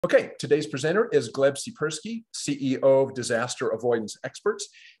Okay, today's presenter is Gleb Tsipursky, CEO of Disaster Avoidance Experts.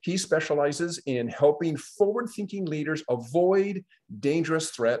 He specializes in helping forward-thinking leaders avoid dangerous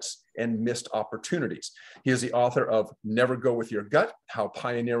threats and missed opportunities. He is the author of Never Go With Your Gut, How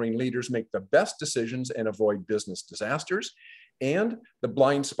Pioneering Leaders Make the Best Decisions and Avoid Business Disasters, and The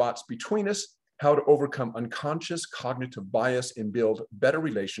Blind Spots Between Us, How to Overcome Unconscious Cognitive Bias and Build Better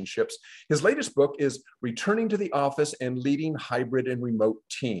Relationships. His latest book is Returning to the Office and Leading Hybrid and Remote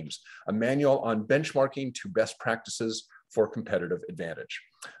Teams, a manual on benchmarking to best practices for competitive advantage.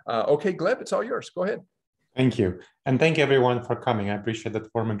 Okay, Gleb, it's all yours. Go ahead. Thank you. And thank you everyone for coming. I appreciate that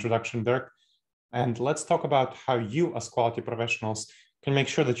warm introduction, Dirk. And let's talk about how you as quality professionals can make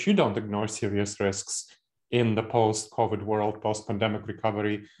sure that you don't ignore serious risks in the post-COVID world, post-pandemic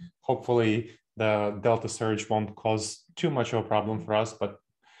recovery. Hopefully, the Delta surge won't cause too much of a problem for us, but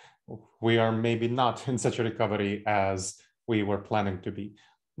we are maybe not in such a recovery as we were planning to be.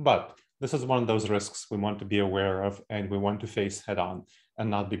 But this is one of those risks we want to be aware of and we want to face head on and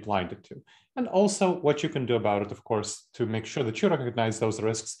not be blinded to. And also what you can do about it, of course, to make sure that you recognize those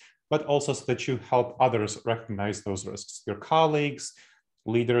risks, but also so that you help others recognize those risks, your colleagues,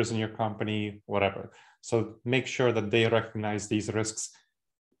 leaders in your company, whatever. So make sure that they recognize these risks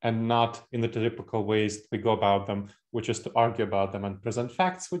and not in the typical ways we go about them, which is to argue about them and present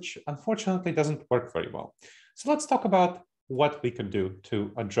facts, which unfortunately doesn't work very well. So let's talk about what we can do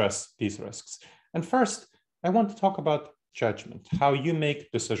to address these risks. And first, I want to talk about judgment, how you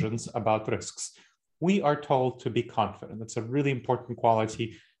make decisions about risks. We are told to be confident. It's a really important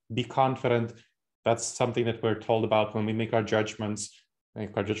quality. Be confident. That's something that we're told about when we make our judgments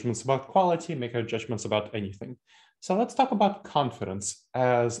about quality, make our judgments about anything. So let's talk about confidence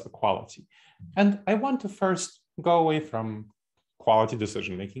as a quality. And I want to first go away from quality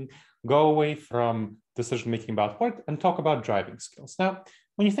decision-making, go away from decision-making about work and talk about driving skills. Now,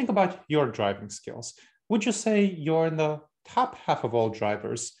 when you think about your driving skills, would you say you're in the top half of all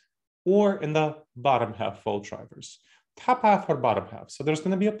drivers or in the bottom half of all drivers? Top half or bottom half? So there's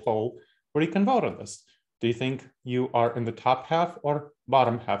going to be a poll where you can vote on this. Do you think you are in the top half or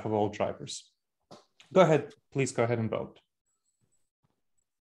bottom half of all drivers? Go ahead, please go ahead and vote.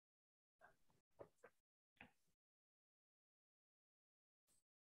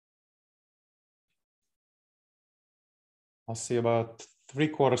 I'll see about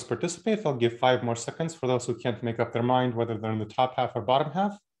 3/4 participate. I'll give 5 more seconds for those who can't make up their mind whether they're in the top half or bottom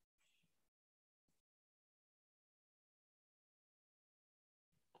half.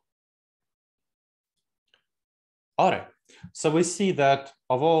 All right, so we see that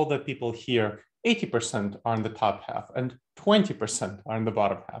of all the people here, 80% are in the top half and 20% are in the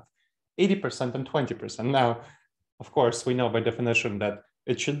bottom half, 80% and 20%. Now, of course, we know by definition that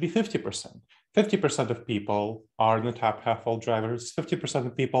it should be 50%. 50% of people are in the top half of all drivers, 50%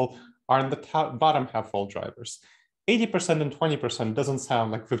 of people are in the bottom half of all drivers. 80% and 20% doesn't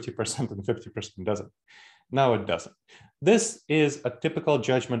sound like 50% and 50%, does it? No, it doesn't. This is a typical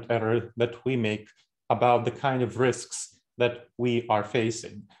judgment error that we make about the kind of risks that we are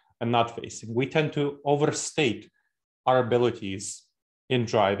facing and not facing. We tend to overstate our abilities in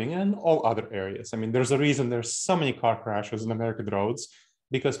driving and all other areas. I mean, there's a reason there's so many car crashes in American roads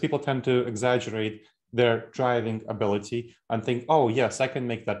because people tend to exaggerate their driving ability and think, oh, yes, I can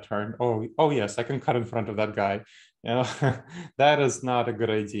make that turn. Oh yes, I can cut in front of that guy. You know, that is not a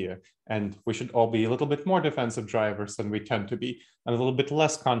good idea. And we should all be a little bit more defensive drivers than we tend to be, and a little bit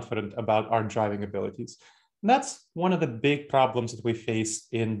less confident about our driving abilities. And that's one of the big problems that we face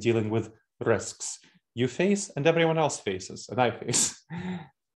in dealing with risks. You face and everyone else faces, and I face,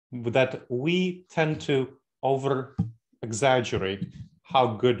 that we tend to over-exaggerate how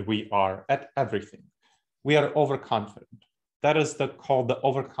good we are at everything. We are overconfident. That is called the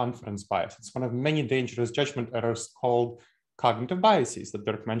overconfidence bias. It's one of many dangerous judgment errors called cognitive biases that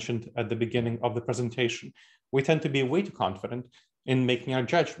Dirk mentioned at the beginning of the presentation. We tend to be way too confident in making our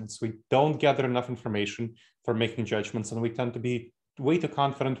judgments. We don't gather enough information for making judgments, and we tend to be way too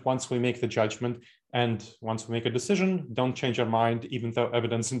confident once we make the judgment, and once we make a decision, don't change our mind, even though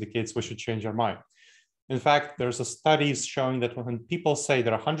evidence indicates we should change our mind. In fact, there's a studies showing that when people say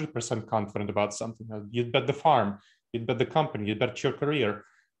they're 100% confident about something, you'd bet the farm, you'd bet the company, you'd bet your career,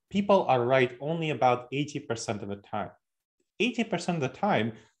 people are right only about 80% of the time. 80% of the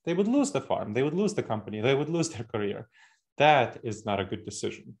time, they would lose the farm, they would lose the company, they would lose their career. That is not a good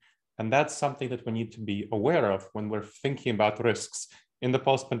decision. And that's something that we need to be aware of when we're thinking about risks in the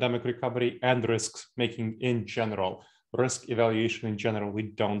post-pandemic recovery and risks making in general. Risk evaluation in general, we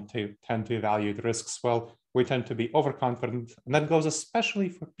don't tend to evaluate risks well. We tend to be overconfident. And that goes especially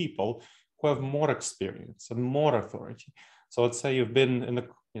for people who have more experience and more authority. So let's say you've been in the,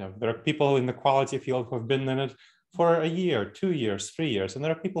 there are people in the quality field who have been in it for a year, 2 years, 3 years, and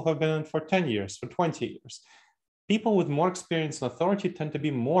there are people who have been in it for 10 years, for 20 years. People with more experience and authority tend to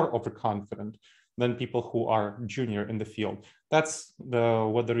be more overconfident than people who are junior in the field. That's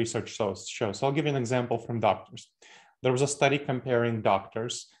what the research shows. So I'll give you an example from doctors. There was a study comparing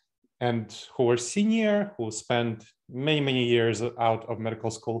doctors and who were senior, who spent many, many years out of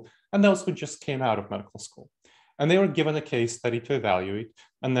medical school, and those who just came out of medical school. And they were given a case study to evaluate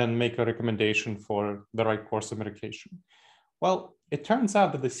and then make a recommendation for the right course of medication. Well, it turns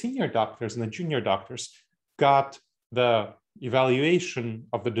out that the senior doctors and the junior doctors got the evaluation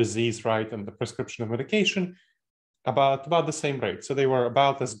of the disease right and the prescription of medication about the same rate. So they were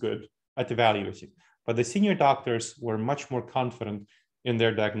about as good at evaluating. But the senior doctors were much more confident in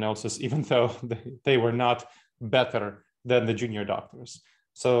their diagnosis, even though they were not better than the junior doctors.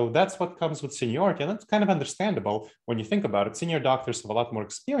 So that's what comes with seniority. And that's kind of understandable when you think about it. Senior doctors have a lot more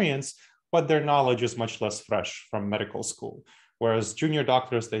experience, but their knowledge is much less fresh from medical school. Whereas junior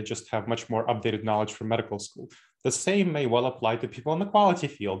doctors, they just have much more updated knowledge from medical school. The same may well apply to people in the quality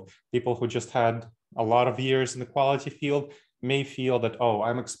field. People who just had a lot of years in the quality field may feel that, oh,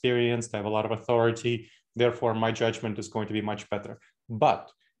 I'm experienced, I have a lot of authority, therefore my judgment is going to be much better. But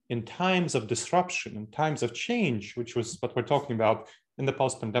in times of disruption, in times of change, which was what we're talking about in the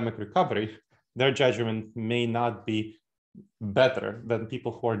post-pandemic recovery, their judgment may not be better than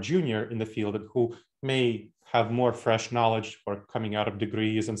people who are junior in the field and who may have more fresh knowledge for coming out of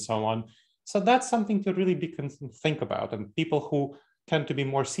degrees and so on. So that's something to really think about. And people who tend to be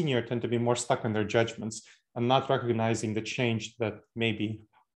more senior tend to be more stuck in their judgments and not recognizing the change that may be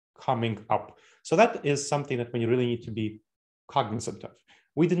coming up. So that is something that we really need to be cognizant of.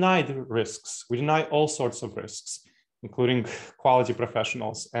 We deny the risks. We deny all sorts of risks, including quality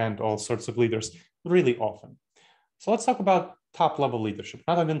professionals and all sorts of leaders really often. So let's talk about top-level leadership.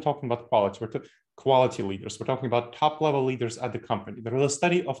 Not even talking about quality, we're quality leaders. We're talking about top-level leaders at the company. There was a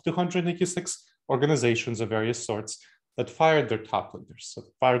study of 286 organizations of various sorts that fired their top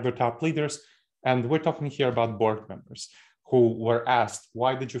leaders. And we're talking here about board members who were asked,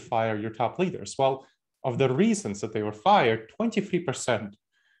 why did you fire your top leaders? Well, of the reasons that they were fired, 23%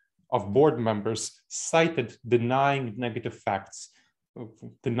 of board members cited denying negative facts,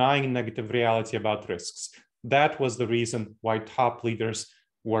 denying negative reality about risks. That was the reason why top leaders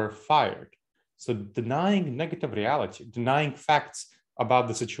were fired. So denying negative reality, denying facts about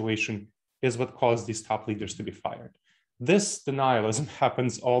the situation is what caused these top leaders to be fired. This denialism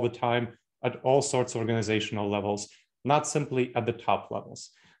happens all the time at all sorts of organizational levels, not simply at the top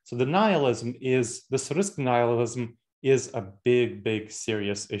levels. So denialism is, this risk denialism is a big, big,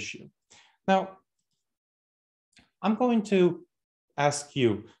 serious issue. Now, I'm going to ask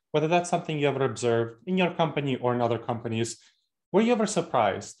you whether that's something you ever observed in your company or in other companies. Were you ever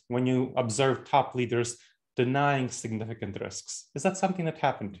surprised when you observed top leaders denying significant risks? Is that something that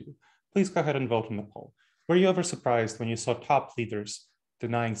happened to you? Please go ahead and vote in the poll. Were you ever surprised when you saw top leaders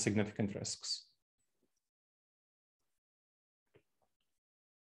denying significant risks?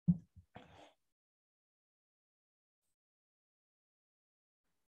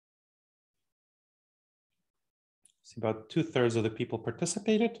 See, about 2/3 of the people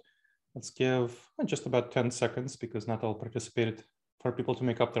participated. Let's give just about 10 seconds because not all participated for people to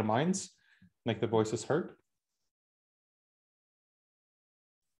make up their minds, make the voices heard.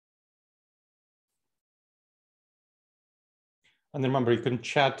 And remember, you can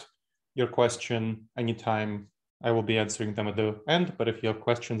chat your question anytime. I will be answering them at the end, but if you have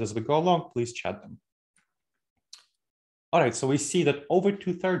questions as we go along, please chat them. All right, so we see that over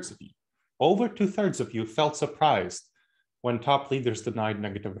 2/3 of you felt surprised when top leaders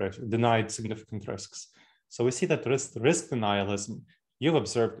denied significant risks. So we see that risk denialism, you've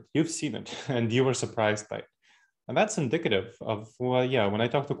observed it, you've seen it, and you were surprised by it. And that's indicative of, well, yeah, when I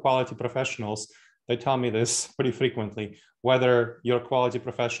talk to quality professionals, they tell me this pretty frequently, whether you're a quality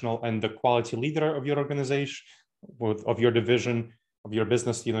professional and the quality leader of your organization, of your division, of your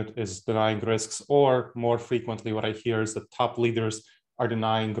business unit is denying risks, or more frequently what I hear is that top leaders are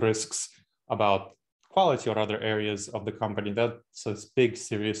denying risks about quality or other areas of the company. That's a big,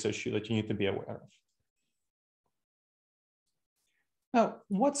 serious issue that you need to be aware of. Now,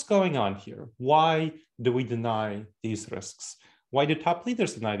 what's going on here? Why do we deny these risks? Why do top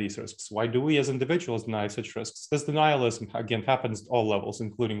leaders deny these risks? Why do we as individuals deny such risks? This denialism, again, happens at all levels,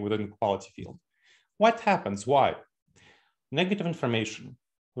 including within the quality field. What happens? Why? Negative information,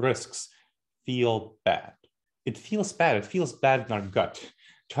 risks, feel bad. It feels bad. It feels bad in our gut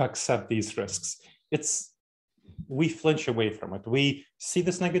to accept these risks. we flinch away from it. We see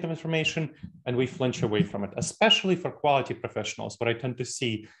this negative information and we flinch away from it, especially for quality professionals. What I tend to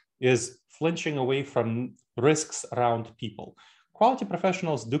see is flinching away from risks around people. Quality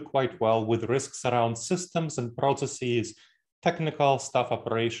professionals do quite well with risks around systems and processes, technical stuff,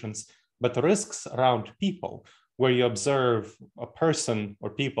 operations, but risks around people, where you observe a person or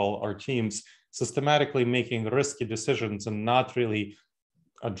people or teams systematically making risky decisions and not really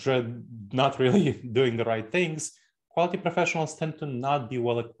doing the right things, quality professionals tend to not be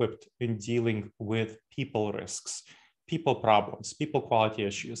well equipped in dealing with people risks, people problems, people quality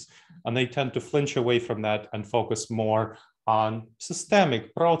issues. And they tend to flinch away from that and focus more on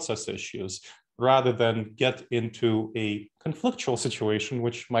systemic process issues rather than get into a conflictual situation,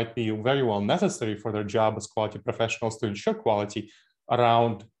 which might be very well necessary for their job as quality professionals to ensure quality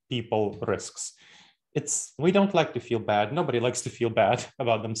around people risks. We don't like to feel bad. Nobody likes to feel bad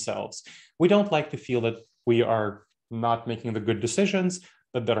about themselves. We don't like to feel that we are not making the good decisions,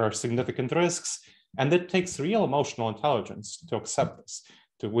 that there are significant risks, and it takes real emotional intelligence to accept this.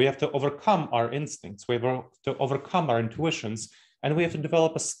 We have to overcome our instincts, we have to overcome our intuitions, and we have to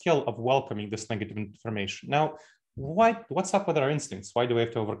develop a skill of welcoming this negative information. Now, what's up with our instincts? Why do we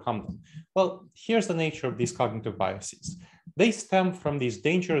have to overcome them? Well, here's the nature of these cognitive biases. They stem from these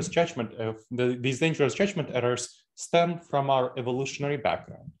dangerous judgment errors stem from our evolutionary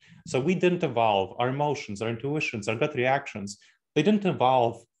background. So we didn't evolve, our emotions, our intuitions, our gut reactions, they didn't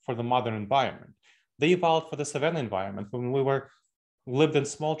evolve for the modern environment. They evolved for the savanna environment when we lived in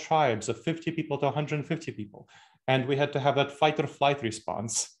small tribes of 50 people to 150 people. And we had to have that fight or flight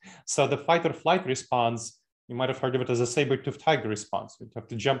response. So the fight or flight response, you might have heard of it as a saber-toothed tiger response. We'd have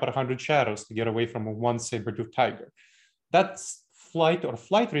to jump at 100 shadows to get away from one saber-toothed tiger. That fight or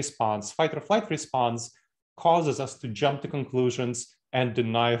flight response causes us to jump to conclusions and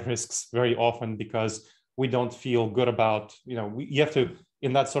deny risks very often because we don't feel good about, you have to,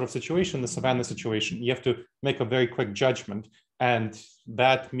 in that sort of situation, the savanna situation, you have to make a very quick judgment. And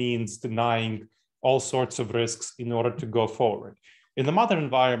that means denying all sorts of risks in order to go forward. In the modern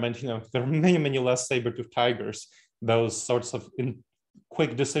environment, there are many, many less saber-toothed tigers, those sorts of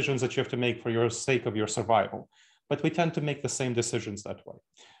quick decisions that you have to make for your sake of your survival. But we tend to make the same decisions that way.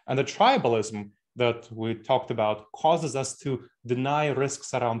 And the tribalism that we talked about causes us to deny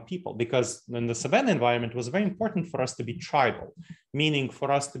risks around people, because in the savanna environment, it was very important for us to be tribal, meaning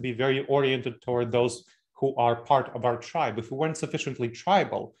for us to be very oriented toward those who are part of our tribe. If we weren't sufficiently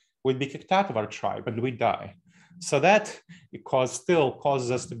tribal, we'd be kicked out of our tribe and we'd die. So that still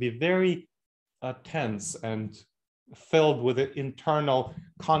causes us to be very tense and filled with internal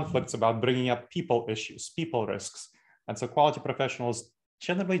conflicts about bringing up people issues, people risks. And so quality professionals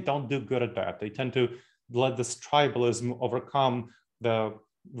generally don't do good at that. They tend to let this tribalism overcome the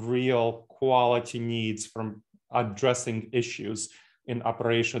real quality needs from addressing issues in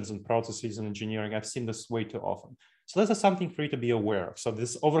operations and processes and engineering. I've seen this way too often. So this is something for you to be aware of. So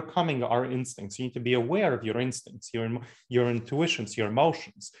this overcoming our instincts, you need to be aware of your instincts, your intuitions, your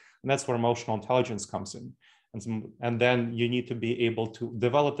emotions. And that's where emotional intelligence comes in. And then you need to be able to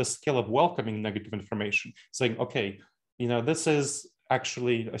develop the skill of welcoming negative information, saying, okay, this is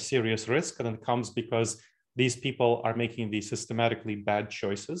actually a serious risk, and it comes because these people are making these systematically bad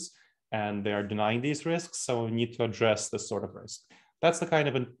choices and they are denying these risks. So we need to address this sort of risk. That's the kind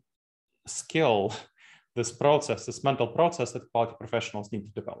of a skill, this mental process that quality professionals need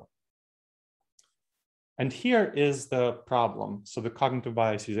to develop. And here is the problem. So the cognitive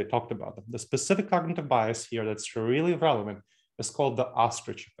biases, I talked about them. The specific cognitive bias here that's really relevant is called the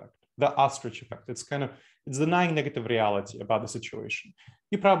ostrich effect. The ostrich effect, it's denying negative reality about the situation.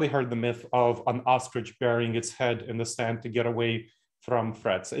 You probably heard the myth of an ostrich burying its head in the sand to get away from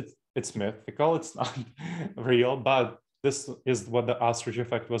threats. It's mythical, it's not real, but this is what the ostrich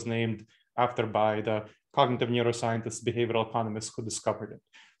effect was named after by the cognitive neuroscientist, behavioral economist who discovered it.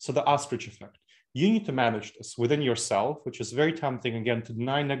 So the ostrich effect. You need to manage this within yourself, which is very tempting, again, to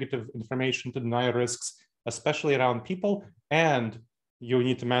deny negative information, to deny risks, especially around people, and you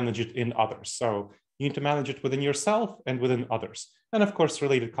need to manage it in others. So you need to manage it within yourself and within others. And of course,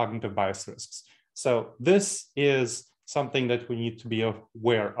 related cognitive bias risks. So this is something that we need to be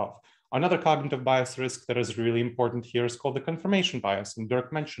aware of. Another cognitive bias risk that is really important here is called the confirmation bias, and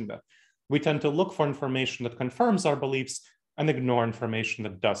Dirk mentioned that. We tend to look for information that confirms our beliefs and ignore information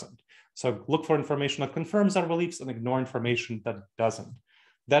that doesn't. So look for information that confirms our beliefs and ignore information that doesn't.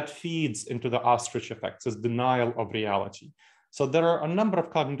 That feeds into the ostrich effect, this denial of reality. So there are a number of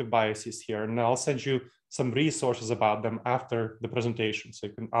cognitive biases here, and I'll send you some resources about them after the presentation. So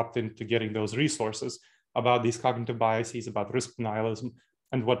you can opt into getting those resources about these cognitive biases, about risk denialism,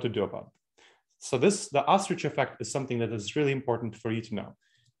 and what to do about them. So the ostrich effect is something that is really important for you to know.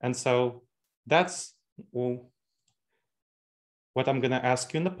 And so that's what I'm going to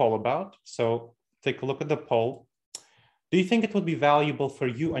ask you in the poll about. So take a look at the poll. Do you think it would be valuable for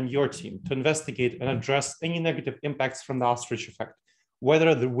you and your team to investigate and address any negative impacts from the ostrich effect,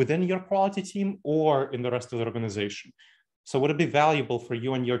 whether they're within your quality team or in the rest of the organization? So would it be valuable for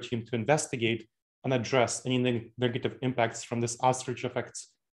you and your team to investigate and address any negative impacts from this ostrich effects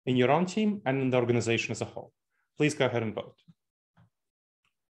in your own team and in the organization as a whole? Please go ahead and vote.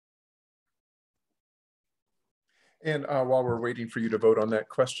 And while we're waiting for you to vote on that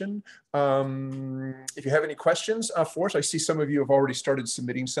question, if you have any questions for us, I see some of you have already started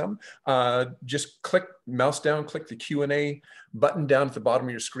submitting some. Just mouse down, click the Q&A button down at the bottom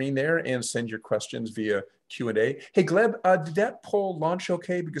of your screen there and send your questions via Q&A. Hey, Gleb, did that poll launch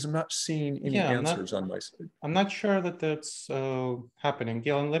okay? Because I'm not seeing any answers on my side. I'm not sure that that's happening.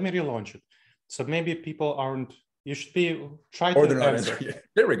 Galen, let me relaunch it. So maybe people aren't, you should be, try to they're not answering yet.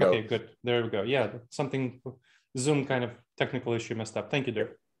 There we go. Okay, good. There we go. Yeah, something, Zoom kind of technical issue messed up. Thank you,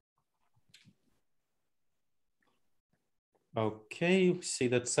 Dirk. Okay, we see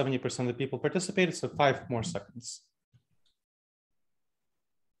that 70% of the people participated, so 5 more seconds.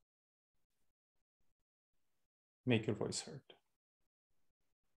 Make your voice heard.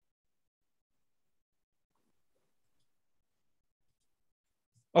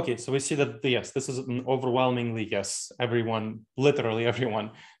 Okay, so we see that, yes, this is an overwhelmingly yes. Everyone, literally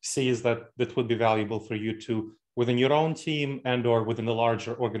everyone, sees that that would be valuable for you to, within your own team and or within the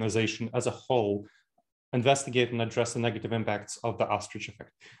larger organization as a whole, investigate and address the negative impacts of the ostrich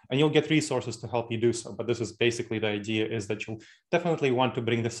effect. And you'll get resources to help you do so. But this is basically the idea, is that you'll definitely want to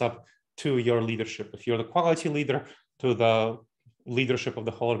bring this up to your leadership. If you're the quality leader, to the leadership of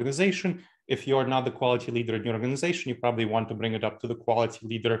the whole organization. If you're not the quality leader in your organization, you probably want to bring it up to the quality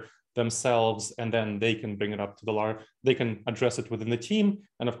leader themselves, and then they can bring it up to they can address it within the team.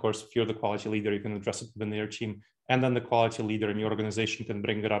 And of course, if you're the quality leader, you can address it within their team. And then the quality leader in your organization can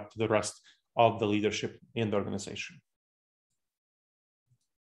bring it up to the rest of the leadership in the organization.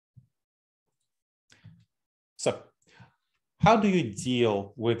 So how do you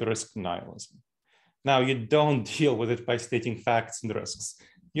deal with risk nihilism? Now, you don't deal with it by stating facts and risks.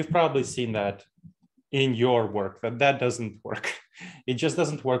 You've probably seen that in your work, that doesn't work. It just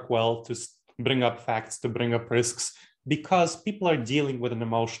doesn't work well to bring up facts, to bring up risks, because people are dealing with an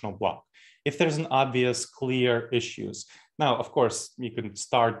emotional block. If there's an obvious, clear issues. Now, of course, you can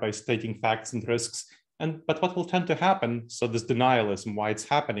start by stating facts and risks, but what will tend to happen, so this denialism, why it's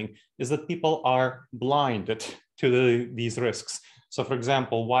happening, is that people are blinded to these risks. So for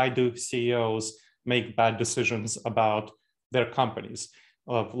example, why do CEOs make bad decisions about their companies?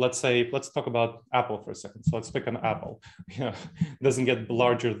 Let's talk about Apple for a second. So let's pick on Apple. Doesn't get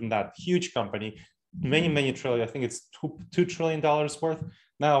larger than that. Huge company, many trillion, I think it's $2 trillion worth.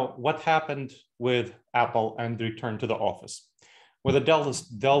 Now, what happened with Apple and the return to the office? Well, the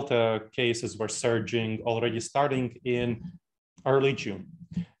Delta cases were surging already starting in early June.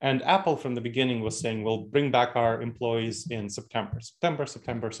 And Apple from the beginning was saying, we'll bring back our employees in September. That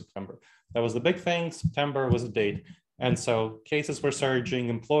was the big thing. September was the date. And so cases were surging.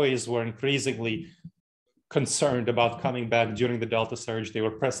 Employees were increasingly concerned about coming back during the Delta surge. They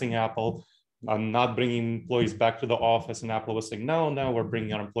were pressing Apple on not bringing employees back to the office. And Apple was saying, no, we're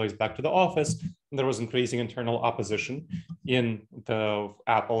bringing our employees back to the office. And there was increasing internal opposition in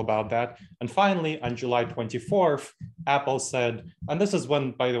Apple about that. And finally, on July 24th, Apple said, and this is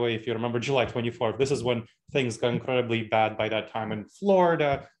when, by the way, if you remember July 24th, this is when things got incredibly bad by that time in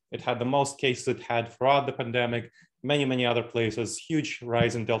Florida. It had the most cases it had throughout the pandemic, many other places, huge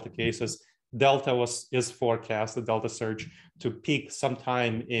rise in Delta cases. Delta is forecast, the Delta surge, to peak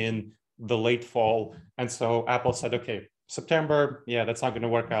sometime in the late fall. And so Apple said, okay, September, yeah, that's not going to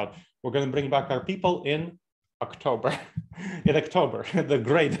work out. We're going to bring back our people in October. In October,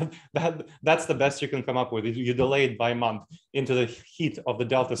 that's the best you can come up with. You delay it by a month into the heat of the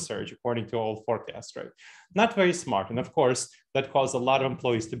Delta surge, according to all forecasts, right? Not very smart. And of course, that caused a lot of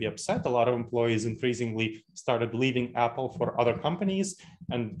employees to be upset. A lot of employees increasingly started leaving Apple for other companies.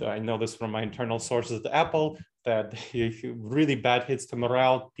 And I know this from my internal sources at Apple, that really bad hits to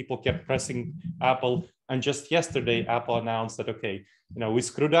morale. People kept pressing Apple. And just yesterday, Apple announced that, okay, we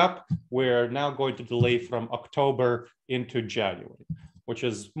screwed up. We're now going to delay from October into January, which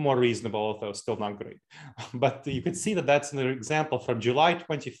is more reasonable, although still not great. But you can see that that's an example from July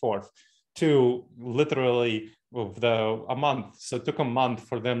 24th to literally a month. So it took a month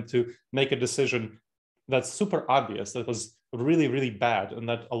for them to make a decision that's super obvious, that was really bad, and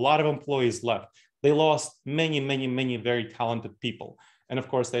that a lot of employees left. They lost many very talented people. And of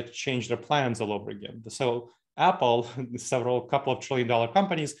course, they had to change their plans all over again. So Apple, couple of trillion-dollar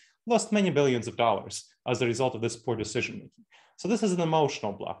companies, lost many billions of dollars as a result of this poor decision-making. So this is an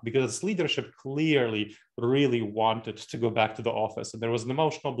emotional block because leadership clearly really wanted to go back to the office, and there was an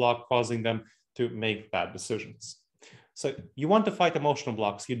emotional block causing them to make bad decisions. So you want to fight emotional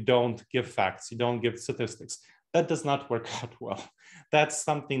blocks, you don't give facts, you don't give statistics. That does not work out well. That's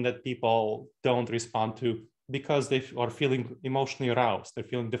something that people don't respond to because they are feeling emotionally aroused, they're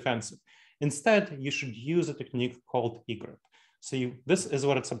feeling defensive. Instead, you should use a technique called Gleb. So this is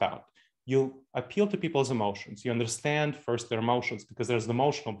what it's about. You appeal to people's emotions. You understand first their emotions because there's an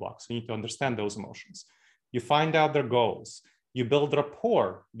emotional block. So you need to understand those emotions. You find out their goals. You build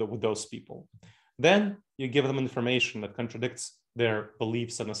rapport with those people. Then you give them information that contradicts their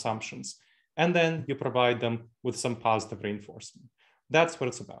beliefs and assumptions. And then you provide them with some positive reinforcement. That's what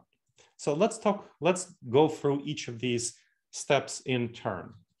it's about. So let's go through each of these steps in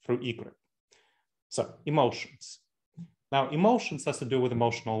turn through Gleb. So emotions. Now, emotions has to do with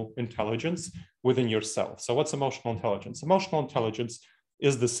emotional intelligence within yourself. So what's emotional intelligence? Emotional intelligence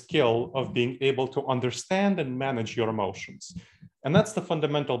is the skill of being able to understand and manage your emotions. And that's the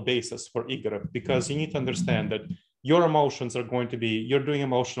fundamental basis for Gleb, because you need to understand that your emotions are going to be, you're doing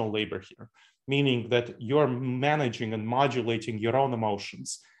emotional labor here, meaning that you're managing and modulating your own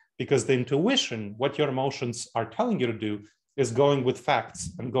emotions, because the intuition, what your emotions are telling you to do, is going with facts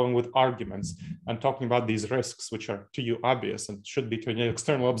and going with arguments and talking about these risks, which are to you obvious and should be to an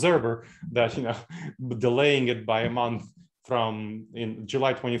external observer that, delaying it by a month from in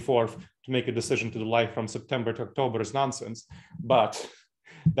July 24th to make a decision to delay from September to October is nonsense. But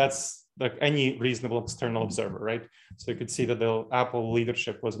that's like any reasonable external observer, right? So you could see that the Apple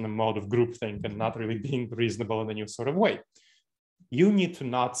leadership was in a mode of groupthink and not really being reasonable in a new sort of way. You need to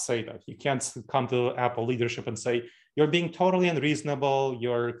not say that. You can't come to Apple leadership and say, you're being totally unreasonable,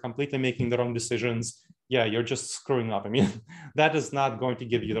 you're completely making the wrong decisions. Yeah, you're just screwing up. I mean, that is not going to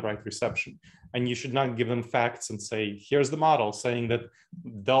give you the right reception. And you should not give them facts and say, here's the model saying that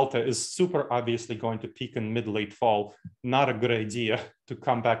Delta is super obviously going to peak in mid-late fall. Not a good idea to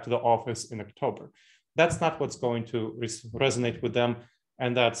come back to the office in October. That's not what's going to resonate with them.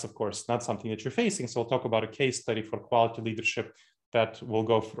 And that's, of course, not something that you're facing. So we'll talk about a case study for quality leadership that we'll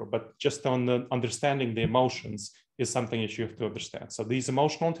go through. But just on the understanding the emotions is something that you have to understand. So these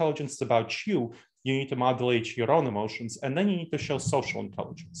emotional intelligence is about you. You need to modulate your own emotions, and then you need to show social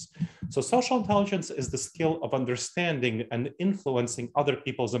intelligence. So social intelligence is the skill of understanding and influencing other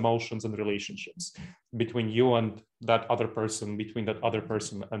people's emotions and relationships between you and that other person, between that other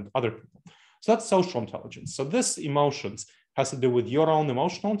person and other people. So that's social intelligence. So this emotions has to do with your own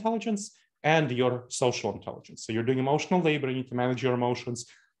emotional intelligence and your social intelligence. So you're doing emotional labor, you need to manage your emotions.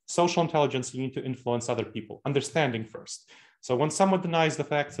 Social intelligence, you need to influence other people, understanding first. So when someone denies the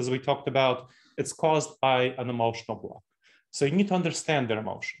facts, as we talked about, it's caused by an emotional block. So you need to understand their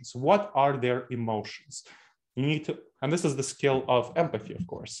emotions. What are their emotions? You need to, and this is the skill of empathy, of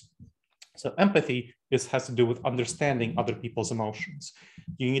course. So empathy has to do with understanding other people's emotions.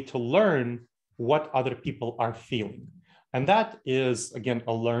 You need to learn what other people are feeling. And that is, again,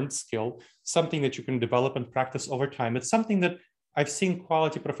 a learned skill, something that you can develop and practice over time. It's something that I've seen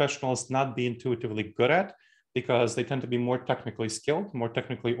quality professionals not be intuitively good at because they tend to be more technically skilled, more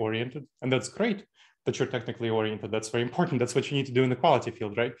technically oriented. And that's great that you're technically oriented. That's very important. That's what you need to do in the quality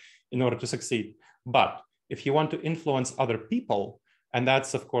field, right? In order to succeed. But if you want to influence other people, and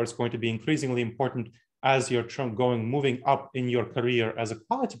that's, of course, going to be increasingly important as you're moving up in your career as a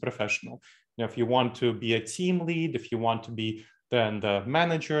quality professional. If you want to be a team lead, if you want to be then the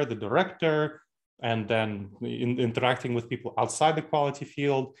manager, the director, and then interacting with people outside the quality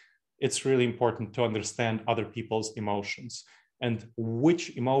field, it's really important to understand other people's emotions and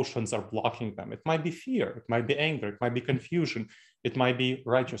which emotions are blocking them. It might be fear, it might be anger, it might be confusion, it might be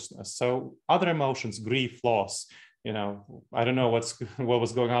righteousness. So other emotions, grief, loss, I don't know what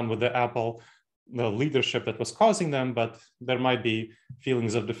was going on with the Apple leadership that was causing them, but there might be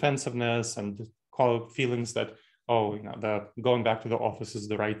feelings of defensiveness and feelings that, the going back to the office is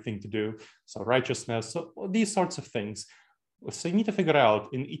the right thing to do. So righteousness, so these sorts of things. So you need to figure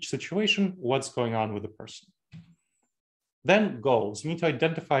out in each situation what's going on with the person. Then goals. You need to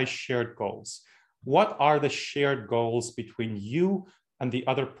identify shared goals. What are the shared goals between you and the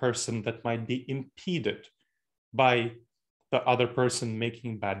other person that might be impeded by the other person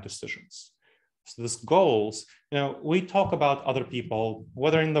making bad decisions? So these goals, we talk about other people,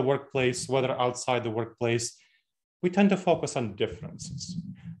 whether in the workplace, whether outside the workplace, we tend to focus on differences.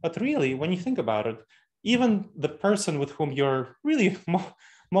 But really, when you think about it, even the person with whom you're really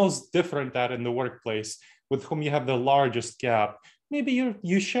most different at in the workplace, with whom you have the largest gap, maybe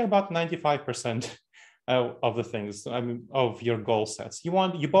you share about 95% of the things, of your goal sets.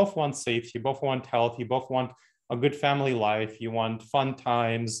 You both want safety, you both want health, you both want a good family life, you want fun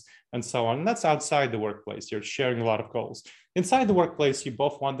times, and so on. And that's outside the workplace. You're sharing a lot of goals. Inside the workplace, you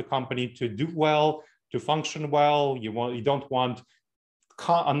both want the company to do well, to function well. You don't want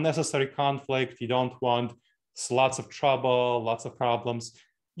unnecessary conflict. You don't want lots of trouble, lots of problems.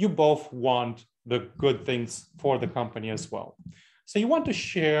 You both want the good things for the company as well. So you want to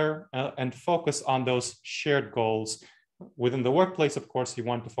share and focus on those shared goals. Within the workplace, of course, you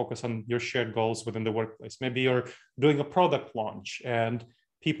want to focus on your shared goals within the workplace. Maybe you're doing a product launch and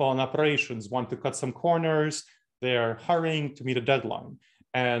people in operations want to cut some corners. They're hurrying to meet a deadline.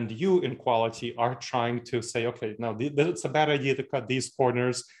 And you in quality are trying to say, okay, no, it's a bad idea to cut these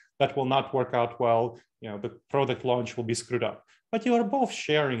corners. That will not work out well. The product launch will be screwed up. But you are both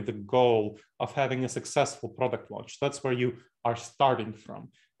sharing the goal of having a successful product launch. That's where you are starting from.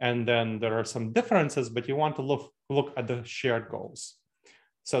 And then there are some differences, but you want to look at the shared goals.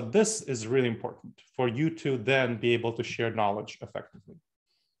 So this is really important for you to then be able to share knowledge effectively.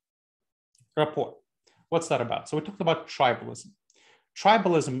 Rapport. What's that about? So we talked about tribalism.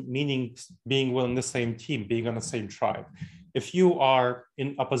 Tribalism meaning being within the same team, being on the same tribe. If you are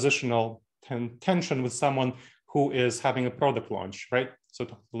in oppositional tension with someone who is having a product launch, right? So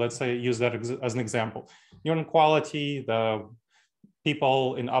let's say use that as an example. You're in quality, the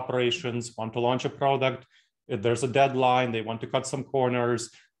people in operations want to launch a product. If there's a deadline, they want to cut some corners,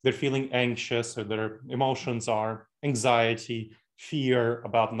 they're feeling anxious, or their emotions are anxiety, fear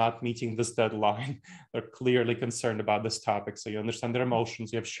about not meeting this deadline. They're clearly concerned about this topic. So you understand their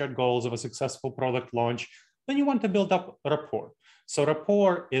emotions, you have shared goals of a successful product launch. Then you want to build up rapport. So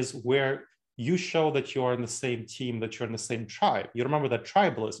rapport is where you show that you're in the same team, that you're in the same tribe. You remember that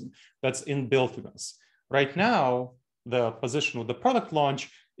tribalism that's inbuilt in us. Right now, the position with the product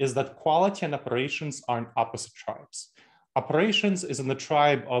launch is that quality and operations are in opposite tribes. Operations is in the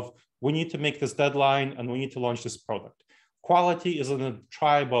tribe of, we need to make this deadline and we need to launch this product. Quality is in the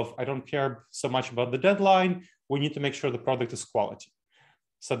tribe of, I don't care so much about the deadline, we need to make sure the product is quality.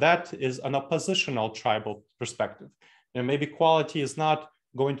 So that is an oppositional tribal perspective. And maybe quality is not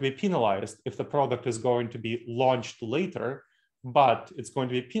going to be penalized if the product is going to be launched later, but it's going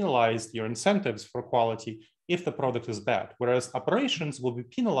to be penalized, your incentives for quality, if the product is bad. Whereas operations will be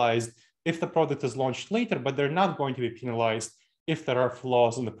penalized if the product is launched later, but they're not going to be penalized if there are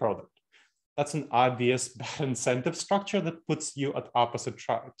flaws in the product. That's an obvious bad incentive structure that puts you at opposite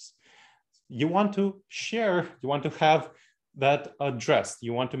tribes. You want to share, you want to have that addressed.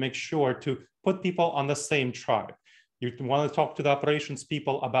 You want to make sure to put people on the same tribe. You want to talk to the operations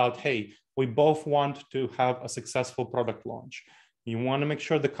people about, hey, we both want to have a successful product launch. You want to make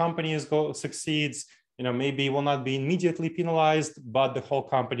sure the company succeeds. Maybe will not be immediately penalized, but the whole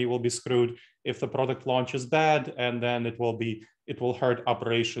company will be screwed if the product launch is bad, and then it will hurt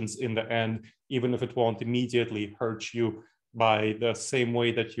operations in the end, even if it won't immediately hurt you by the same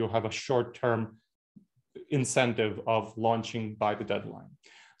way that you have a short-term incentive of launching by the deadline.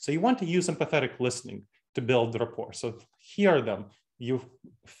 So you want to use empathetic listening to build rapport. So hear them. You've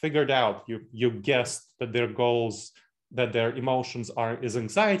figured out, you guessed that their goals, that their emotions is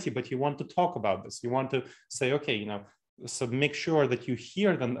anxiety, but you want to talk about this. You want to say, okay, so make sure that you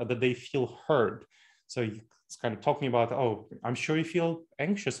hear them, that they feel heard. So it's kind of talking about, oh, I'm sure you feel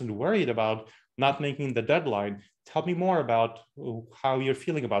anxious and worried about not making the deadline. Tell me more about how you're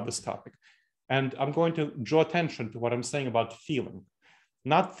feeling about this topic. And I'm going to draw attention to what I'm saying about feeling,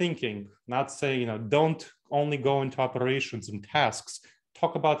 not thinking, not saying, don't only go into operations and tasks.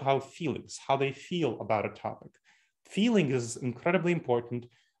 Talk about how they feel about a topic. Feeling is incredibly important.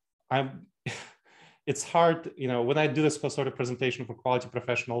 It's hard, when I do this sort of presentation for quality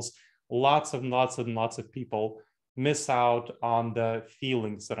professionals, lots of people miss out on the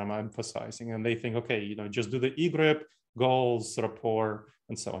feelings that I'm emphasizing. And they think, okay, just do the eGRIP, goals, rapport,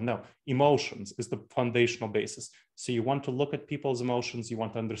 and so on. No, emotions is the foundational basis. So you want to look at people's emotions. You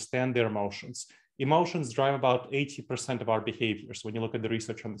want to understand their emotions. Emotions drive about 80% of our behaviors when you look at the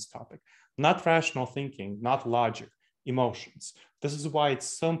research on this topic. Not rational thinking, not logic, emotions. This is why it's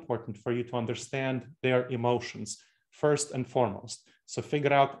so important for you to understand their emotions first and foremost. So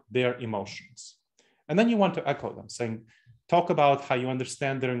figure out their emotions. And then you want to echo them, saying, talk about how you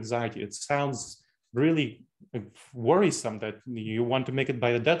understand their anxiety. It sounds really worrisome that you want to make it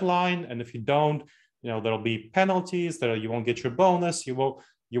by the deadline. And if you don't, there'll be penalties, that you won't get your bonus. There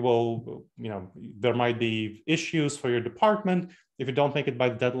might be issues for your department if you don't make it by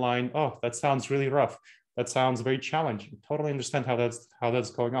the deadline. Oh, that sounds really rough. that sounds very challenging. Totally understand how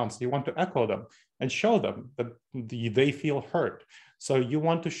that's going on. So you want to echo them and show them that they feel heard. So you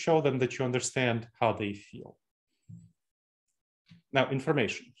want to show them that you understand how they feel. Now,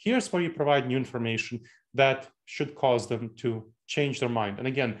 information. Here's where you provide new information that should cause them to change their mind. And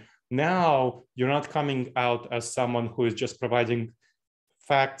again, now you're not coming out as someone who is just providing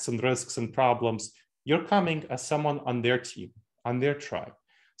facts and risks and problems. You're coming as someone on their team, on their tribe,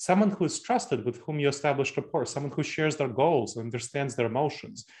 someone who is trusted, with whom you establish rapport, someone who shares their goals, understands their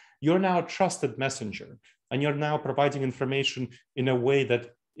emotions. You're now a trusted messenger, and you're now providing information in a way that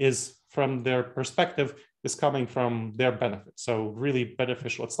is, from their perspective, is coming from their benefit. So really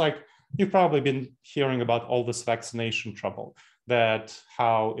beneficial. It's like you've probably been hearing about all this vaccination trouble, that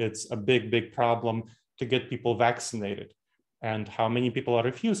how it's a big, big problem to get people vaccinated and how many people are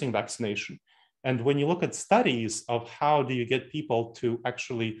refusing vaccination. And when you look at studies of how do you get people to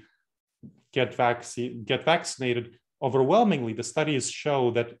actually get vaccinated, overwhelmingly, the studies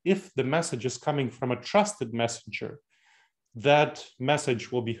show that if the message is coming from a trusted messenger, that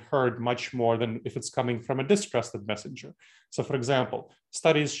message will be heard much more than if it's coming from a distrusted messenger. So for example,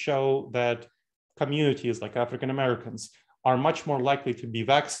 studies show that communities like African Americans are much more likely to be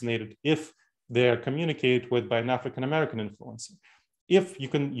vaccinated if they're communicated with by an African American influencer. If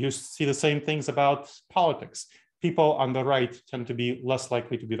you see the same things about politics, people on the right tend to be less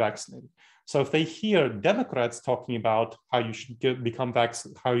likely to be vaccinated. So if they hear Democrats talking about how you should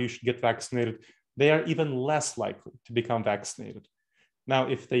get vaccinated, they are even less likely to become vaccinated. Now,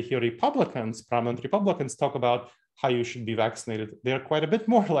 if they hear Republicans, prominent Republicans, talk about how you should be vaccinated, they're quite a bit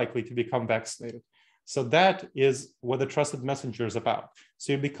more likely to become vaccinated. So that is what the trusted messenger is about.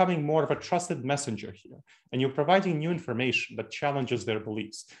 So you're becoming more of a trusted messenger here, and you're providing new information that challenges their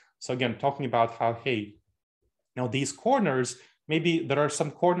beliefs. So again, talking about how, hey, now these corners, maybe there are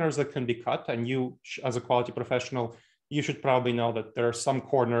some corners that can be cut, and you, as a quality professional, you should probably know that there are some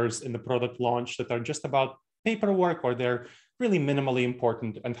corners in the product launch that are just about paperwork, or they're really minimally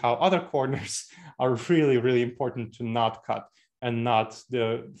important, and how other corners are really, really important to not cut and not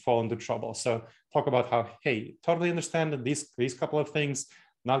fall into trouble. So talk about how, hey, totally understand that these couple of things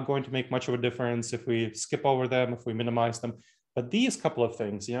not going to make much of a difference if we skip over them, if we minimize them. But these couple of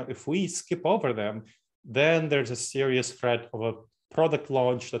things, if we skip over them, then there's a serious threat of a product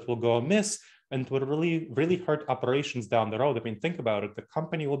launch that will go amiss and will really, really hurt operations down the road. I mean, think about it. The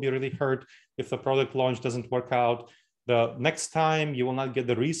company will be really hurt if the product launch doesn't work out. The next time you will not get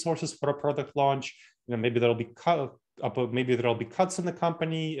the resources for a product launch. Maybe there'll be cuts in the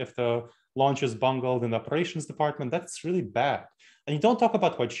company if the launch is bungled in the operations department. That's really bad. And you don't talk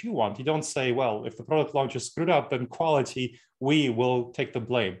about what you want. You don't say, well, if the product launch is screwed up, then quality, we will take the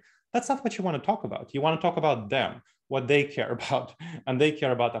blame. That's not what you want to talk about. You want to talk about them, what they care about, and they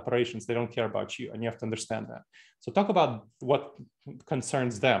care about operations. They don't care about you, and you have to understand that. So talk about what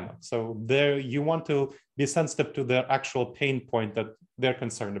concerns them. So there, you want to be sensitive to their actual pain point that they're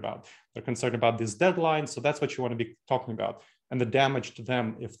concerned about. They're concerned about these deadlines. So that's what you want to be talking about, and the damage to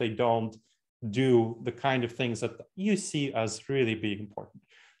them if they don't do the kind of things that you see as really being important.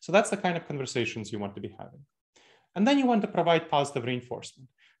 So that's the kind of conversations you want to be having. And then you want to provide positive reinforcement.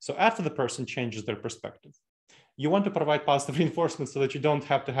 So after the person changes their perspective, you want to provide positive reinforcement so that you don't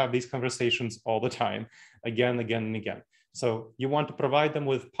have to have these conversations all the time, again, and again. So you want to provide them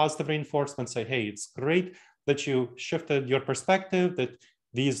with positive reinforcement, say, hey, it's great that you shifted your perspective, that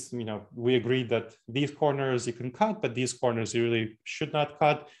these, we agreed that these corners you can cut, but these corners you really should not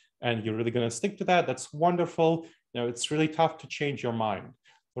cut, and you're really going to stick to that. That's wonderful. It's really tough to change your mind.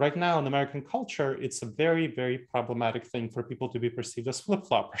 Right now in American culture, it's a very, very problematic thing for people to be perceived as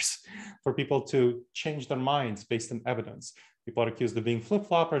flip-floppers, for people to change their minds based on evidence. People are accused of being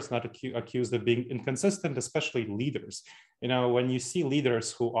flip-floppers, not accused of being inconsistent, especially leaders. When you see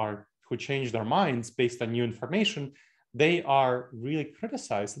leaders who change their minds based on new information, they are really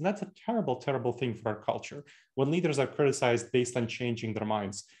criticized. And that's a terrible, terrible thing for our culture, when leaders are criticized based on changing their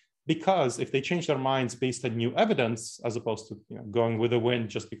minds. Because if they change their minds based on new evidence, as opposed to going with the wind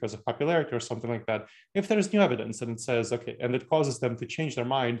just because of popularity or something like that, if there's new evidence and it says, okay, and it causes them to change their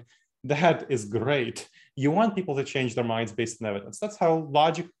mind, that is great. You want people to change their minds based on evidence. That's how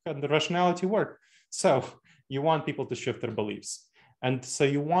logic and the rationality work. So you want people to shift their beliefs. And so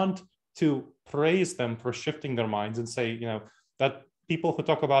you want to praise them for shifting their minds and say, that people who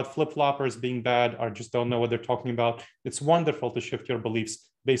talk about flip-floppers being bad or just don't know what they're talking about. It's wonderful to shift your beliefs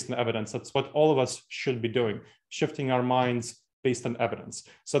based on evidence. That's what all of us should be doing, shifting our minds based on evidence.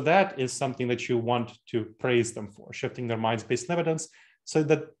 So that is something that you want to praise them for, shifting their minds based on evidence, so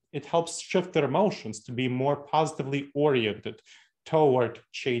that it helps shift their emotions to be more positively oriented toward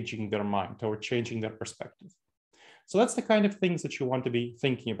changing their mind, toward changing their perspective. So that's the kind of things that you want to be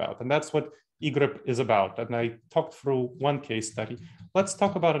thinking about. And that's what eGrip is about. And I talked through one case study. Let's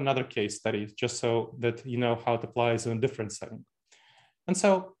talk about another case study, just so that you know how it applies in a different setting. And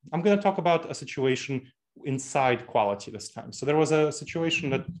so I'm going to talk about a situation inside quality this time. So there was a situation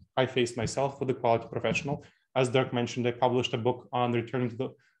that I faced myself with a quality professional. As Dirk mentioned, I published a book on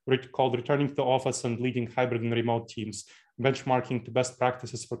called Returning to the Office and Leading Hybrid and Remote Teams, benchmarking to best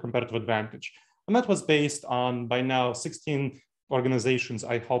practices for competitive advantage. And that was based on, by now, 16 organizations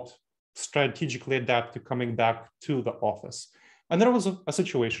I helped strategically adapt to coming back to the office. And there was a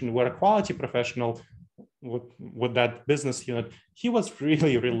situation where a quality professional with that business unit, he was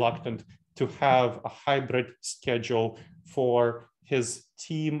really reluctant to have a hybrid schedule for his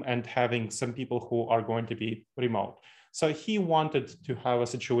team and having some people who are going to be remote. So he wanted to have a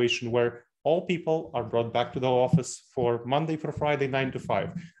situation where all people are brought back to the office for Monday through Friday, 9 to 5.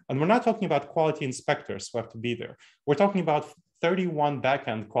 And we're not talking about quality inspectors who have to be there. We're talking about 31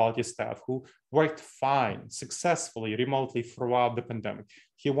 backend quality staff who worked fine, successfully, remotely throughout the pandemic.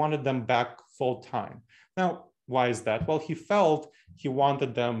 He wanted them back full time. Now, why is that? Well, he felt he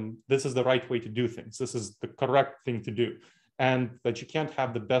wanted them, this is the right way to do things. This is the correct thing to do. And that you can't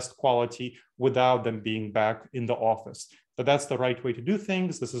have the best quality without them being back in the office. But that's the right way to do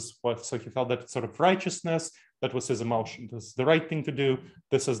things. This is what, so he felt that sort of righteousness, that was his emotion. This is the right thing to do.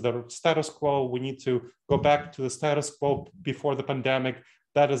 This is the status quo. We need to go back to the status quo before the pandemic.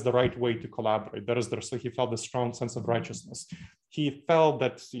 That is the right way to collaborate. That is so he felt a strong sense of righteousness. He felt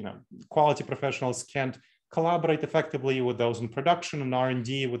that, quality professionals can't collaborate effectively with those in production and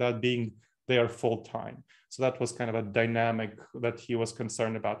R&D without being there full time. So that was kind of a dynamic that he was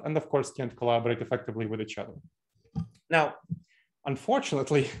concerned about. And of course, can't collaborate effectively with each other. Now,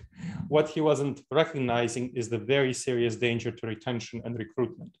 unfortunately, what he wasn't recognizing is the very serious danger to retention and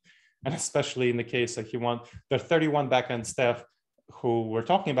recruitment. And especially in the case that the 31 backend staff who we're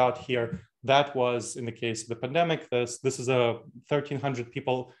talking about here, that was in the case of the pandemic. This is a 1,300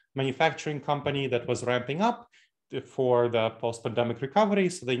 people manufacturing company that was ramping up for the post-pandemic recovery.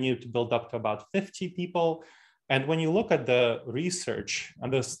 So they needed to build up to about 50 people. And when you look at the research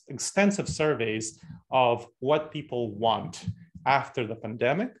and the extensive surveys of what people want after the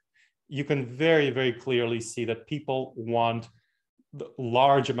pandemic, you can very, very clearly see that people want the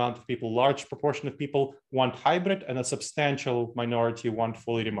large proportion of people want hybrid, and a substantial minority want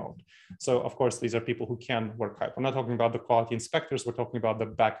fully remote. So of course, these are people who can work hybrid. We're not talking about the quality inspectors, we're talking about the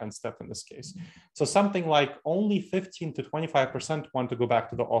backend staff in this case. So something like only 15 to 25% want to go back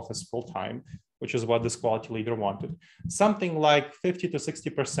to the office full time, which is what this quality leader wanted. Something like 50 to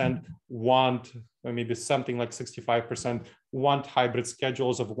 60% want, or maybe something like 65% want hybrid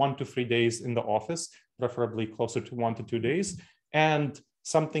schedules of 1 to 3 days in the office, preferably closer to 1 to 2 days. And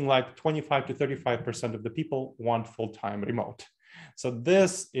something like 25 to 35% of the people want full-time remote. So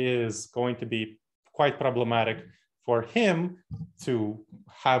this is going to be quite problematic for him to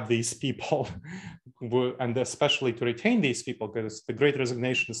have these people, and especially to retain these people, because the great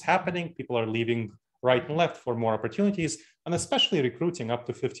resignation is happening. People are leaving right and left for more opportunities, and especially recruiting up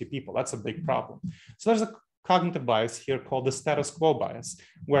to 50 people. That's a big problem. So there's a cognitive bias here called the status quo bias,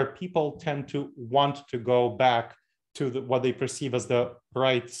 where people tend to want to go back to what they perceive as the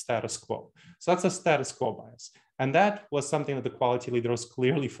right status quo. So that's a status quo bias. And that was something that the quality leader was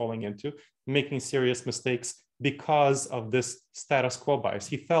clearly falling into, making serious mistakes because of this status quo bias.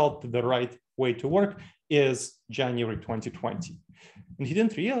 He felt that the right way to work is January 2020. And he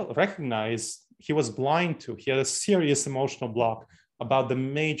didn't recognize, he was blind to, he had a serious emotional block about the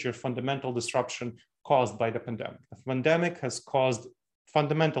major fundamental disruption caused by the pandemic. The pandemic has caused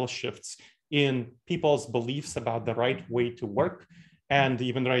fundamental shifts in people's beliefs about the right way to work. And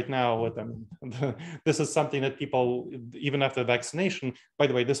even right now, this is something that people, even after vaccination, by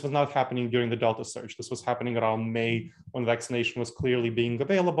the way, this was not happening during the Delta surge. This was happening around May when vaccination was clearly being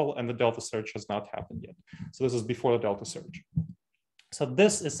available, and the Delta surge has not happened yet. So this is before the Delta surge. So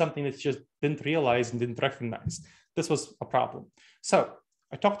this is something that you just didn't realize and didn't recognize. This was a problem. So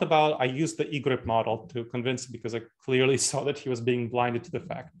I used the eGrip model to convince him, because I clearly saw that he was being blinded to the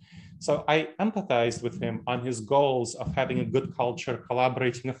fact. So I empathized with him on his goals of having a good culture,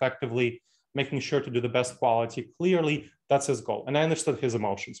 collaborating effectively, making sure to do the best quality. Clearly, that's his goal. And I understood his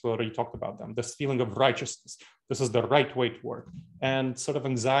emotions. We already talked about them. This feeling of righteousness. This is the right way to work. And sort of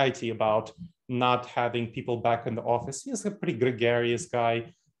anxiety about not having people back in the office. He's a pretty gregarious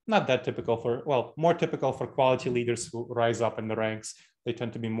guy. Not that typical more typical for quality leaders who rise up in the ranks. They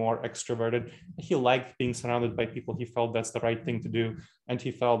tend to be more extroverted. He liked being surrounded by people. He felt that's the right thing to do. And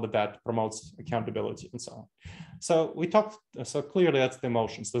he felt that that promotes accountability and so on. So we talked, so clearly that's the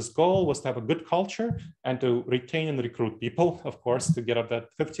emotions. This goal was to have a good culture and to retain and recruit people, of course, to get up that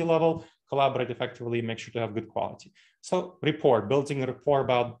 50 level, collaborate effectively, make sure to have good quality. So rapport, building a rapport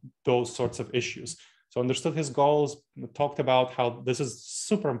about those sorts of issues. So understood his goals, talked about how this is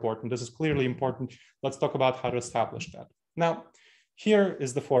super important. This is clearly important. Let's talk about how to establish that. Now, here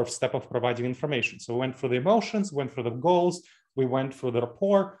is the fourth step of providing information. So we went through the emotions, went through the goals, we went through the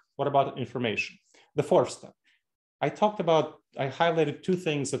rapport. What about information? The fourth step. I highlighted two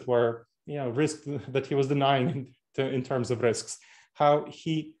things that were, risk that he was denying in terms of risks. How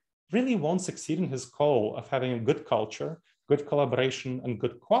he really won't succeed in his goal of having a good culture, good collaboration, and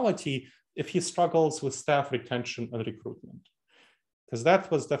good quality if he struggles with staff retention and recruitment. Because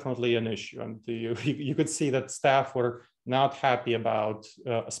that was definitely an issue. And you could see that staff were not happy about,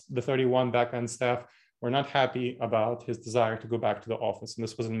 the 31 backend staff were not happy about his desire to go back to the office. And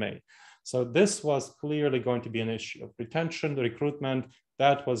this was in May. So this was clearly going to be an issue of retention, the recruitment,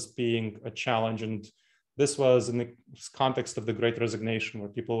 that was being a challenge. And this was in the context of the Great Resignation where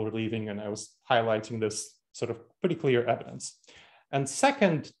people were leaving, and I was highlighting this sort of pretty clear evidence. And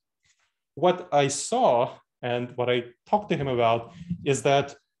second, what I saw and what I talked to him about is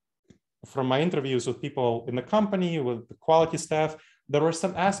that from my interviews with people in the company, with the quality staff, there were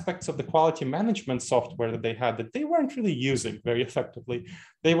some aspects of the quality management software that they had that they weren't really using very effectively.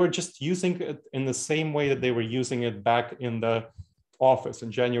 They were just using it in the same way that they were using it back in the office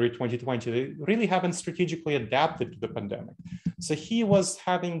in January 2020. They really haven't strategically adapted to the pandemic. So he was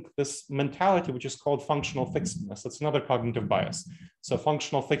having this mentality, which is called functional fixedness. That's another cognitive bias. So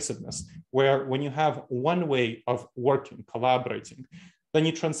functional fixedness, where when you have one way of working, collaborating, then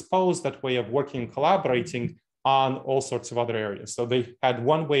you transpose that way of working and collaborating on all sorts of other areas. So they had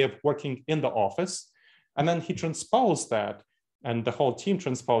one way of working in the office, and then he transposed that, and the whole team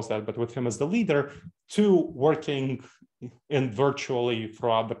transposed that, but with him as the leader, to working in virtually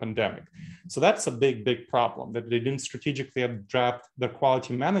throughout the pandemic. So that's a big, big problem, that they didn't strategically adapt their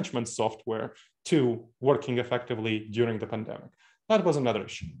quality management software to working effectively during the pandemic. That was another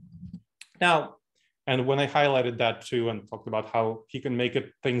issue. Now, and when I highlighted that too and talked about how he can make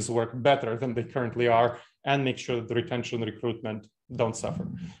things work better than they currently are and make sure that the retention and recruitment don't suffer.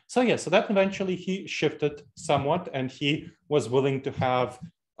 So yeah, so that eventually he shifted somewhat, and he was willing to have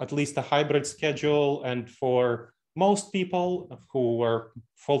at least a hybrid schedule. And for most people who were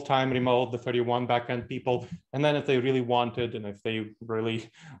full-time remote, the 31 backend people, and then if they really wanted, and if they really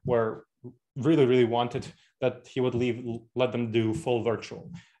were really wanted, that he would let them do full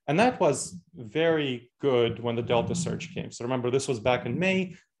virtual. And that was very good when the Delta surge came. So remember, this was back in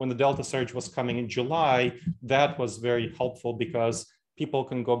May. When the Delta surge was coming in July, that was very helpful because people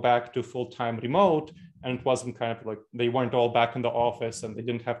can go back to full-time remote, and it wasn't kind of like they weren't all back in the office and they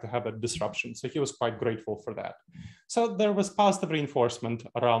didn't have to have a disruption. So he was quite grateful for that. So there was positive reinforcement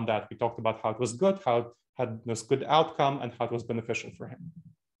around that. We talked about how it was good, how it had this good outcome, and how it was beneficial for him.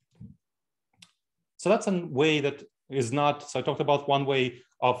 So that's a way that is not, so I talked about one way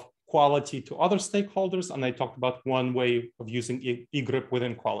of quality to other stakeholders, and I talked about one way of using eGrip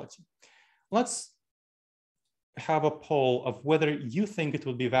within quality. Let's have a poll of whether you think it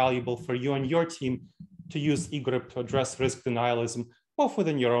would be valuable for you and your team to use eGrip to address risk denialism, both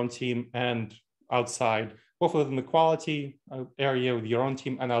within your own team and outside, both within the quality area with your own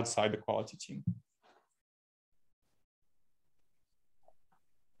team and outside the quality team.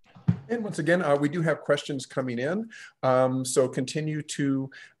 And once again, we do have questions coming in, so continue to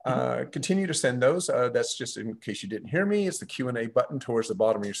send those. That's just in case you didn't hear me. It's the Q&A button towards the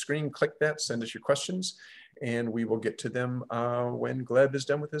bottom of your screen. Click that, send us your questions, and we will get to them when Gleb is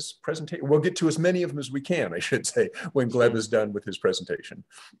done with his presentation. We'll get to as many of them as we can, I should say, when Gleb is done with his presentation.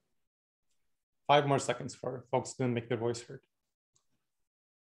 5 more seconds for folks to make their voice heard.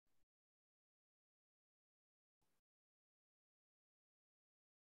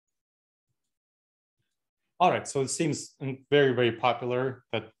 All right, so it seems very, very popular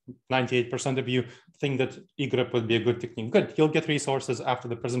that 98% of you think that eGrip would be a good technique. Good, you'll get resources after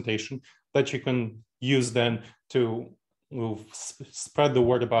the presentation that you can use then to spread the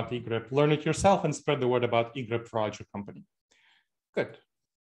word about eGrip, learn it yourself, and spread the word about eGrip throughout your company. Good.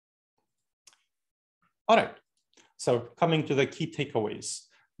 All right, so coming to the key takeaways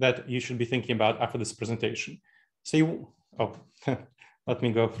that you should be thinking about after this presentation. So let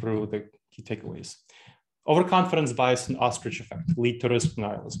me go through the key takeaways. Overconfidence bias and ostrich effect lead to risk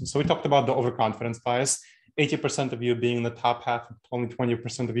denialism. So we talked about the overconfidence bias, 80% of you being in the top half, only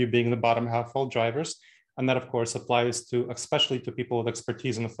 20% of you being in the bottom half, all drivers. And that, of course, applies to especially to people with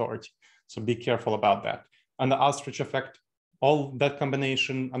expertise and authority. So be careful about that. And the ostrich effect, all that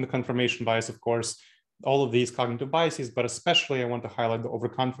combination, and the confirmation bias, of course, all of these cognitive biases, but especially I want to highlight the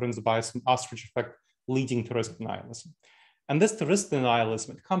overconfidence bias and ostrich effect leading to risk denialism. And this risk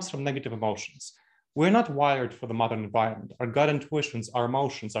denialism, it comes from negative emotions. We're not wired for the modern environment. Our gut intuitions, our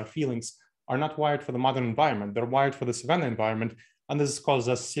emotions, our feelings are not wired for the modern environment. They're wired for the savannah environment, and this causes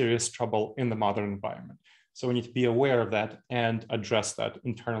us serious trouble in the modern environment. So we need to be aware of that and address that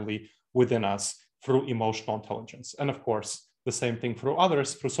internally within us through emotional intelligence. And of course, the same thing through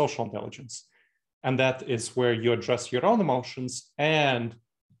others, through social intelligence. And that is where you address your own emotions and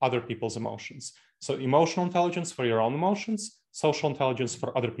other people's emotions. So emotional intelligence for your own emotions, social intelligence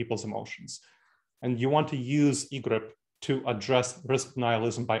for other people's emotions. And you want to use eGRIP to address risk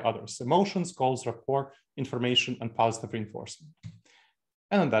denialism by others. Emotions, goals, rapport, information, and positive reinforcement.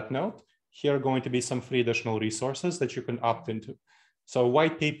 And on that note, here are going to be some free additional resources that you can opt into. So a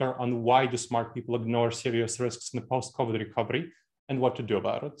white paper on why do smart people ignore serious risks in the post-COVID recovery and what to do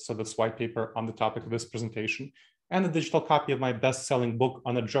about it. So that's white paper on the topic of this presentation, and a digital copy of my best-selling book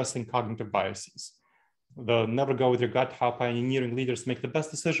on addressing cognitive biases. The Never Go With Your Gut, How Pioneering Leaders Make the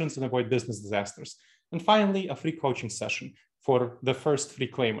Best Decisions and Avoid Business Disasters. And finally, a free coaching session for the first 3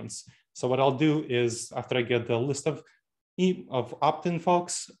 claimants. So what I'll do is, after I get the list of opt-in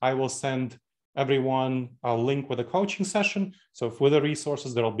folks, I will send everyone a link with a coaching session. So if with the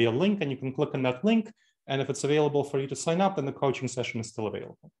resources, there'll be a link and you can click on that link. And if it's available for you to sign up, then the coaching session is still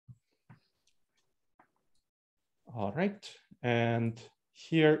available. All right, and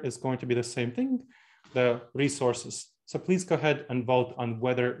here is going to be the same thing, the resources. So please go ahead and vote on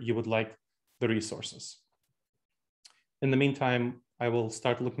whether you would like the resources. In the meantime, I will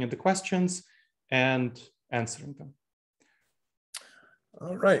start looking at the questions and answering them.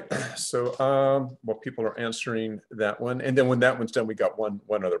 All right, so well, people are answering that one. And then when that one's done, we got one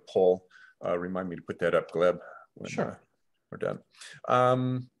other poll. Remind me to put that up, Gleb, when sure. We're done.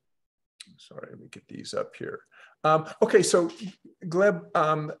 Sorry, let me get these up here. Okay, so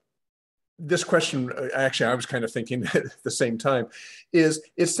Gleb, this question, actually, I was kind of thinking at the same time, is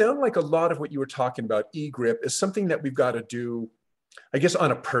it sounded like a lot of what you were talking about, eGRIP, is something that we've got to do, I guess, on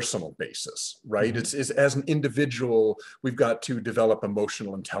a personal basis, right? Mm-hmm. It's as an individual, we've got to develop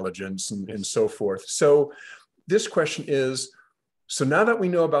emotional intelligence and so forth. So this question is, so now that we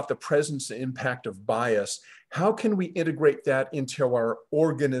know about the presence and impact of bias, how can we integrate that into our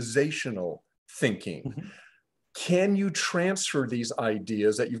organizational thinking? Mm-hmm. Can you transfer these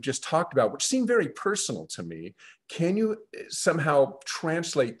ideas that you've just talked about, which seem very personal to me, can you somehow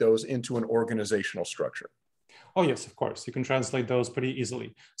translate those into an organizational structure? Oh, yes, of course. You can translate those pretty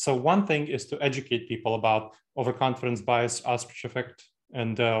easily. So one thing is to educate people about overconfidence bias, ostrich effect,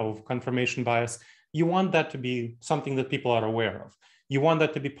 and confirmation bias. You want that to be something that people are aware of. You want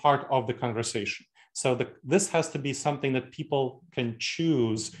that to be part of the conversation. So this has to be something that people can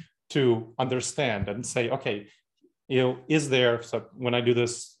choose to understand and say, okay, is there, so when I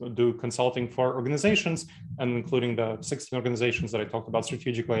do consulting for organizations, and including the 16 organizations that I talked about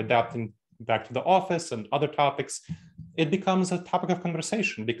strategically adapting back to the office and other topics, it becomes a topic of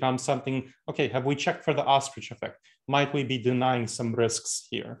conversation, becomes something, okay, have we checked for the ostrich effect? Might we be denying some risks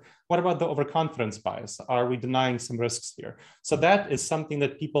here? What about the overconfidence bias? Are we denying some risks here? So that is something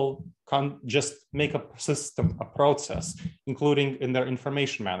that people can just make a system, a process, including in their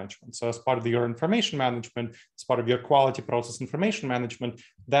information management. So as part of your information management, as part of your quality process information management,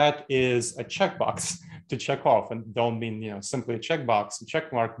 that is a checkbox to check off, and don't mean simply a checkbox, a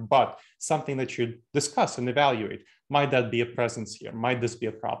check mark, but something that you discuss and evaluate. Might that be a presence here? Might this be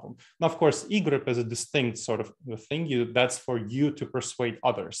a problem? Now, of course, eGRIP is a distinct sort of thing. That's for you to persuade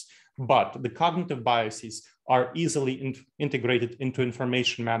others. But the cognitive biases are easily integrated into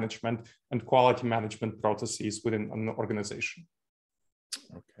information management and quality management processes within an organization.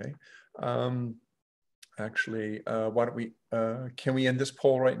 Okay. Actually, why don't we, can we end this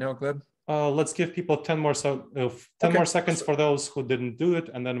poll right now, Gleb? Let's give people 10 more seconds for those who didn't do it,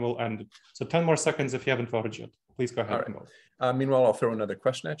 and then we'll end it. So 10 more seconds if you haven't voted yet. Please go ahead and vote. Meanwhile, I'll throw another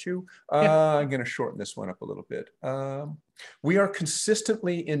question at you. I'm going to shorten this one up a little bit. We are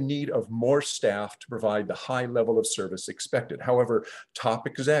consistently in need of more staff to provide the high level of service expected. However, top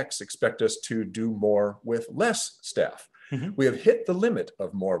execs expect us to do more with less staff. Mm-hmm. We have hit the limit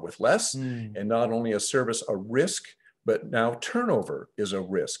of more with less, and not only is service a risk, but now turnover is a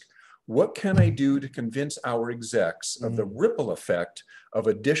risk. What can I do to convince our execs of the ripple effect of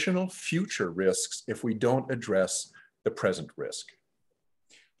additional future risks if we don't address the present risk?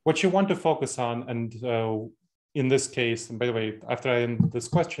 What you want to focus on, and in this case, and by the way, after I end this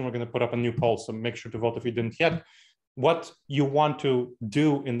question, we're going to put up a new poll, so make sure to vote if you didn't yet. What you want to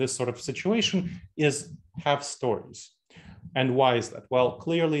do in this sort of situation is have stories. And why is that? Well,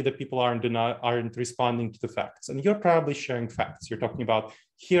 clearly the people aren't responding to the facts, and you're probably sharing facts. You're talking about,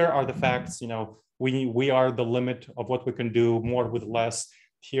 here are the facts, we are the limit of what we can do, more with less.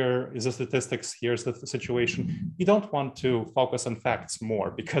 Here is the statistics, here's the situation. You don't want to focus on facts more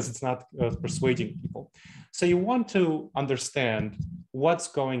because it's not persuading people. So you want to understand what's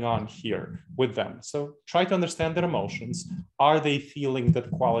going on here with them. So try to understand their emotions. Are they feeling that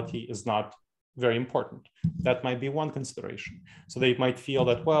quality is not very important? That might be one consideration. So they might feel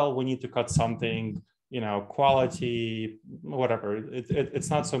that, well, we need to cut something, quality, whatever, it's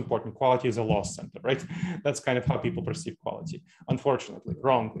not so important. Quality is a loss center, right? That's kind of how people perceive quality, unfortunately,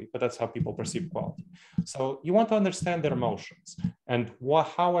 wrongly, but that's how people perceive quality. So you want to understand their emotions and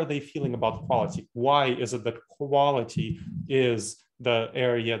how are they feeling about quality? Why is it that quality is the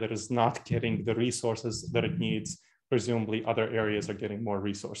area that is not getting the resources that it needs? Presumably other areas are getting more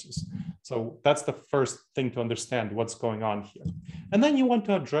resources. So that's the first thing to understand what's going on here. And then you want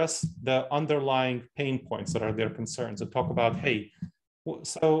to address the underlying pain points that are their concerns and talk about, hey,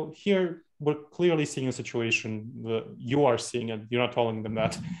 so here we're clearly seeing a situation, you are seeing it, you're not telling them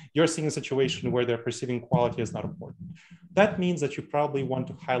that, you're seeing a situation where they're perceiving quality as not important. That means that you probably want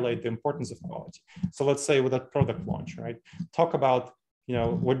to highlight the importance of quality. So let's say with a product launch, right? Talk about,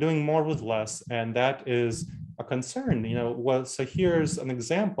 we're doing more with less, and that is a concern. So here's an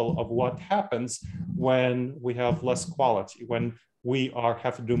example of what happens when we have less quality, when we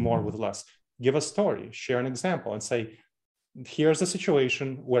have to do more with less. Give a story, share an example, and say, here's a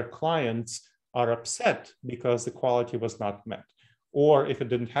situation where clients are upset because the quality was not met. Or if it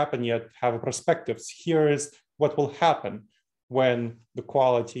didn't happen yet, have a perspective. Here is what will happen when the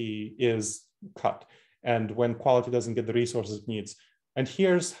quality is cut and when quality doesn't get the resources it needs. And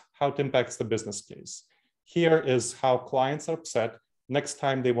here's how it impacts the business case. Here is how clients are upset. Next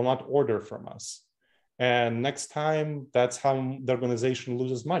time they will not order from us. And next time, that's how the organization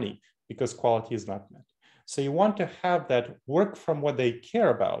loses money because quality is not met. So you want to have that work from what they care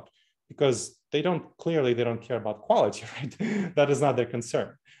about, because they don't care about quality, right? That is not their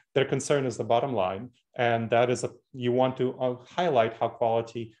concern. Their concern is the bottom line. And that is you want to highlight how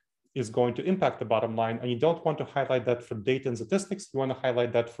quality is going to impact the bottom line. And you don't want to highlight that for data and statistics. You want to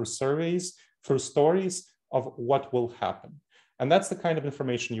highlight that for surveys, for stories of what will happen. And that's the kind of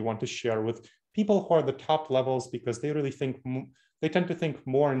information you want to share with people who are the top levels, because they really they tend to think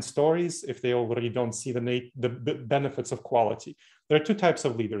more in stories if they already don't see the benefits of quality. There are two types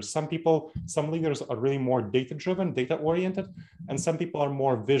of leaders. Some leaders are really more data-driven, data-oriented, and some people are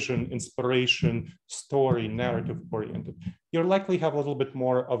more vision, inspiration, story, narrative-oriented. You'll likely have a little bit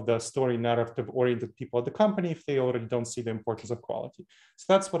more of the story, narrative-oriented people at the company if they already don't see the importance of quality. So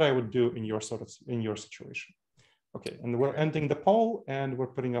that's what I would do in your situation. Okay, and we're ending the poll and we're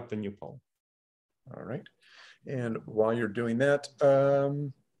putting up the new poll. All right. And while you're doing that,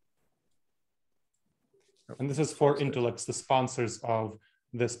 and this is for Intellex, the sponsors of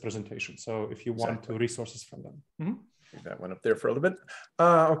this presentation. So if you want to resources from them. Leave that one up there for a little bit.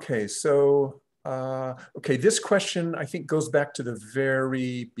 Okay, so, okay, this question I think goes back to the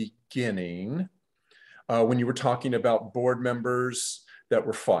very beginning when you were talking about board members that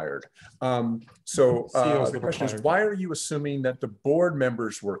were fired. The question is, why are you assuming that the board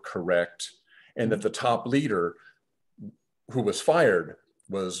members were correct and that the top leader who was fired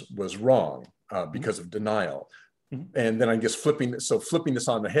was wrong because of denial? And then I guess flipping this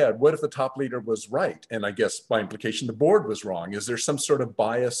on the head, what if the top leader was right? And I guess by implication, the board was wrong. Is there some sort of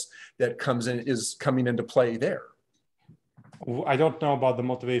bias that is coming into play there? I don't know about the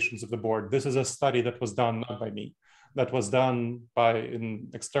motivations of the board. This is a study that was done not by me, that was done by an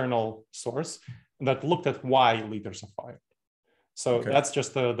external source that looked at why leaders are fired. So that's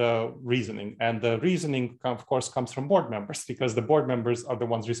just the reasoning. And the reasoning, of course, comes from board members, because the board members are the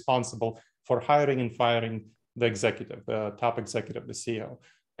ones responsible for hiring and firing the executive, the top executive, the CEO.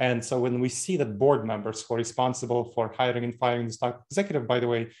 And so when we see that board members who are responsible for hiring and firing this top executive, by the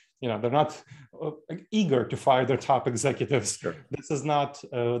way, they're not eager to fire their top executives. Sure.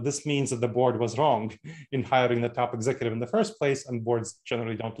 This means that the board was wrong in hiring the top executive in the first place, and boards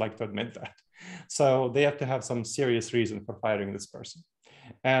generally don't like to admit that. So they have to have some serious reason for firing this person.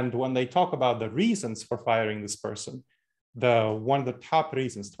 And when they talk about the reasons for firing this person, one of the top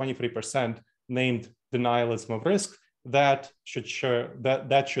reasons, 23%, named denialism of risk. That should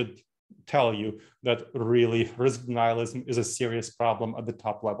tell you that really risk denialism is a serious problem at the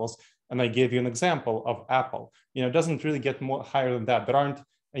top levels. And I gave you an example of Apple. It doesn't really get more higher than that. There aren't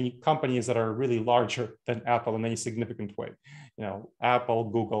any companies that are really larger than Apple in any significant way, Apple,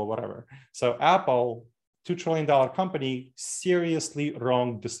 Google, whatever. So Apple, $2 trillion company, seriously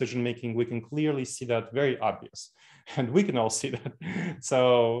wrong decision-making. We can clearly see that, very obvious. And we can all see that.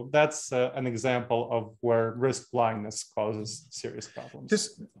 So that's an example of where risk blindness causes serious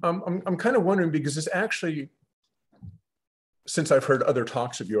problems. I'm kind of wondering, because this actually, since I've heard other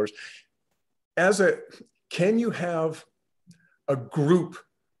talks of yours, can you have a group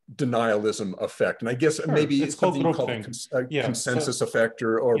denialism effect? And I guess maybe it's something you call consensus effect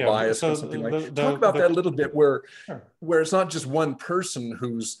or bias or something like that. Talk about that a little bit, where it's not just one person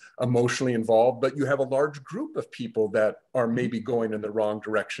who's emotionally involved, but you have a large group of people that are maybe going in the wrong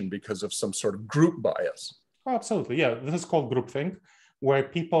direction because of some sort of group bias. Oh, absolutely. Yeah, this is called groupthink, where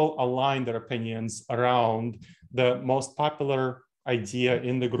people align their opinions around the most popular idea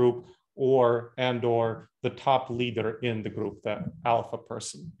in the group or the top leader in the group, the alpha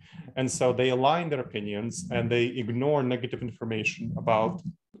person. And so they align their opinions and they ignore negative information about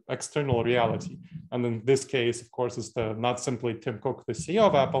external reality. And in this case, of course, is not simply Tim Cook, the CEO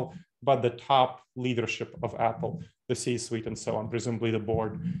of Apple, but the top leadership of Apple, the C-suite and so on, presumably the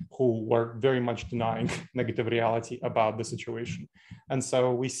board, who were very much denying negative reality about the situation. And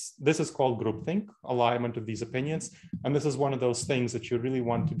so this is called groupthink, alignment of these opinions. And this is one of those things that you really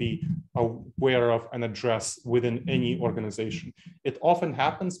want to be aware of and address within any organization. It often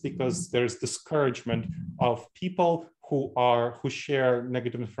happens because there's discouragement of people who share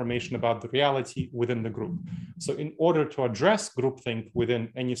negative information about the reality within the group. So in order to address groupthink within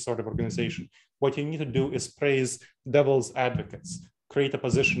any sort of organization, what you need to do is praise devil's advocates, create a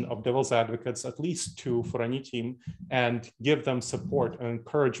position of devil's advocates, at least 2 for any team, and give them support and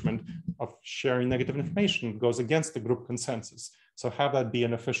encouragement of sharing negative information that goes against the group consensus. So have that be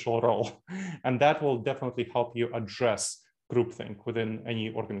an official role. And that will definitely help you address groupthink within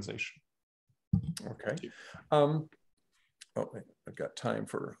any organization. Okay. I've got time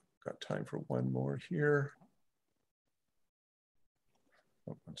for one more here.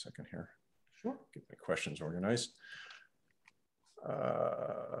 Oh, 1 second here. Sure. Get my questions organized.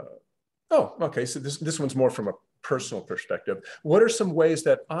 Okay. So this one's more from a personal perspective. What are some ways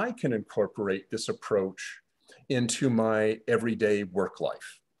that I can incorporate this approach into my everyday work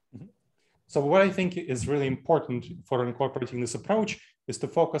life? So what I think is really important for incorporating this approach is to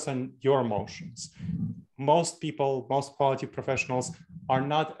focus on your emotions. Most people, most quality professionals are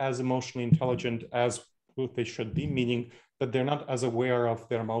not as emotionally intelligent as they should be, meaning that they're not as aware of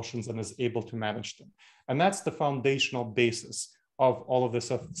their emotions and as able to manage them. And that's the foundational basis of all of this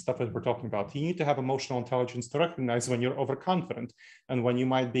stuff that we're talking about. You need to have emotional intelligence to recognize when you're overconfident and when you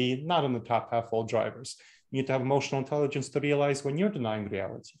might be not in the top half all drivers. You need to have emotional intelligence to realize when you're denying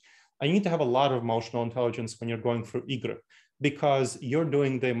reality. And you need to have a lot of emotional intelligence when you're going through eGrip, because you're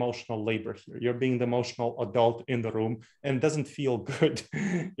doing the emotional labor here. You're being the emotional adult in the room, and it doesn't feel good.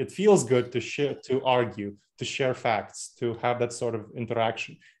 It feels good to share, to argue, to share facts, to have that sort of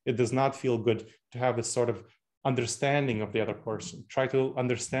interaction. It does not feel good to have this sort of understanding of the other person. Try to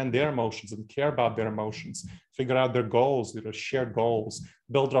understand their emotions and care about their emotions. Figure out their goals, their shared goals,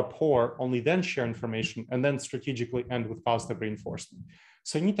 build rapport, only then share information, and then strategically end with positive reinforcement.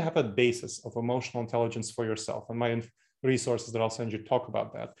 So you need to have a basis of emotional intelligence for yourself. And my resources that I'll send you talk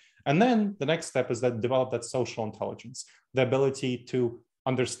about that. And then the next step is that develop that social intelligence, the ability to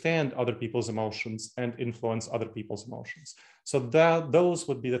understand other people's emotions and influence other people's emotions. So those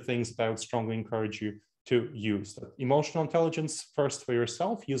would be the things that I would strongly encourage you to use. That emotional intelligence first for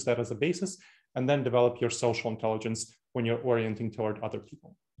yourself, use that as a basis, and then develop your social intelligence when you're orienting toward other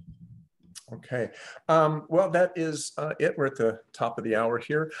people. Okay, well, that is it. We're at the top of the hour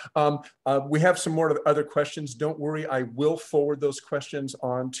here. We have some more other questions. Don't worry, I will forward those questions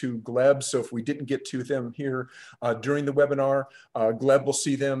on to Gleb. So if we didn't get to them here during the webinar, Gleb will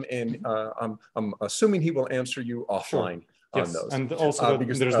see them, and I'm assuming he will answer you offline. Sure. On those. And also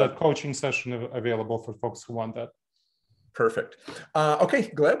there's that coaching session available for folks who want that. Perfect. Okay,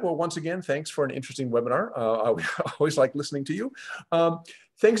 Gleb, well, once again, thanks for an interesting webinar. I always like listening to you.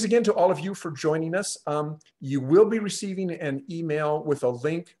 Thanks again to all of you for joining us. You will be receiving an email with a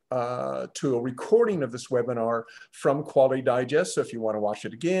link to a recording of this webinar from Quality Digest. So if you want to watch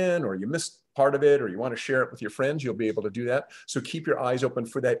it again, or you missed part of it, or you want to share it with your friends, you'll be able to do that. So keep your eyes open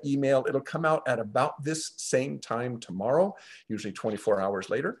for that email. It'll come out at about this same time tomorrow, usually 24 hours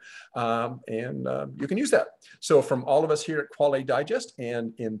later. And you can use that. So from all of us here at Quality Digest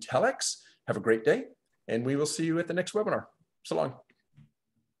and Intellex, have a great day, and we will see you at the next webinar. So long.